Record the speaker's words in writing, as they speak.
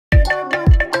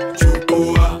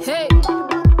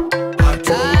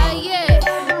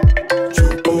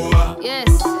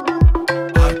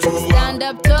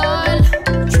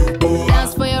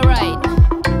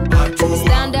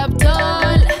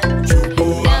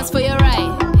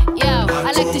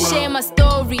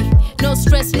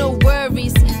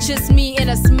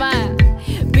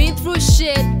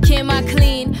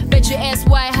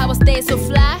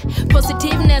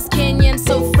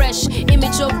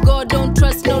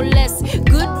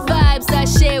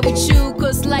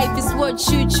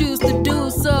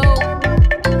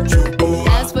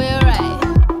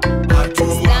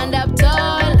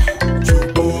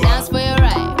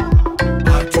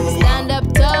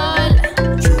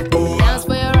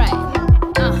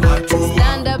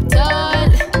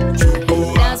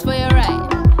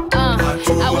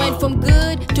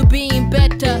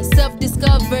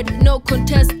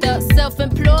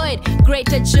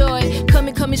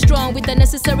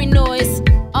unnecessary noise.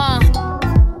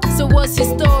 So what's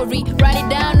your story? Write it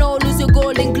down or lose your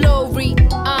golden glory.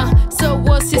 So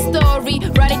what's your story?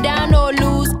 Write it down or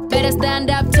lose. Better stand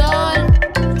up tall.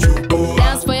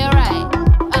 Dance for your right.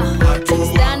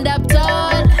 Stand up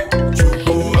tall.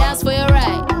 Dance for your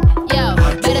right. Yo,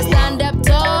 better stand up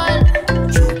tall.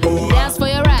 Dance for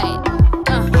your right.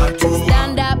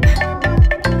 Stand up.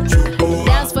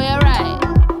 Dance for your right.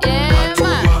 Yeah,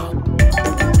 man.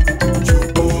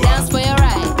 Dance for your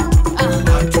right.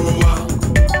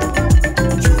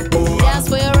 Dance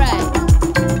for your right.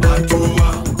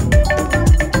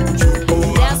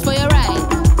 Dance for your right.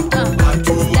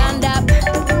 Stand up.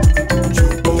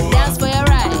 Dance for your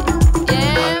right.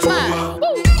 Yeah, man.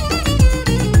 Woo.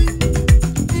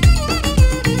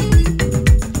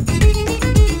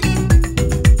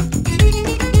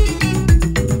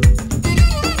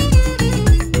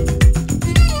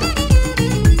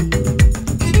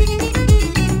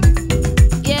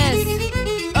 Yes,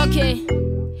 okay.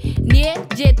 Nie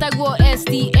jetago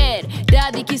STR.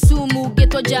 Daddy Kisumu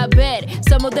get what Jaber.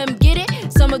 Some of them get it,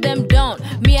 some of them don't.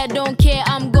 Me, I don't care,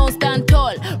 I'm gon' stand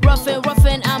tall. Rough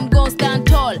and I'm gon' stand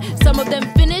tall. Some of them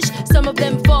finish, some of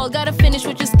them fall. Gotta finish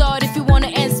what you start if you wanna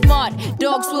end smart.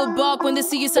 Dogs will bark when they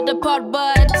see you set apart,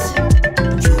 but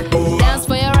dance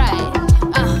for your right.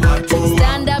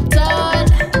 Stand up tall.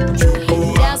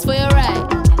 Dance for your right.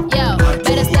 Yo,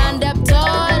 better stand up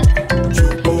tall.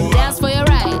 Dance for your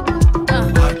right.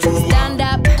 Stand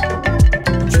up.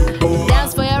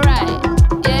 Dance for your right.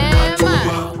 Yeah, man.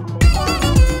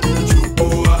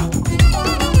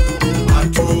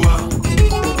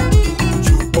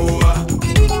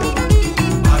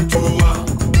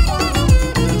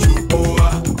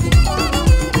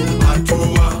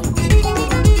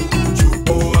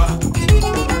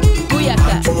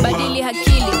 Buyaka, Badili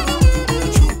Akili.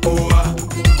 Chukua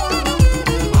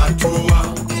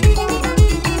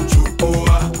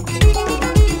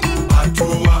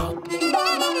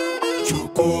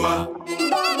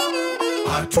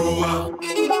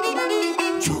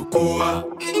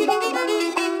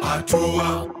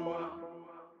Hatua.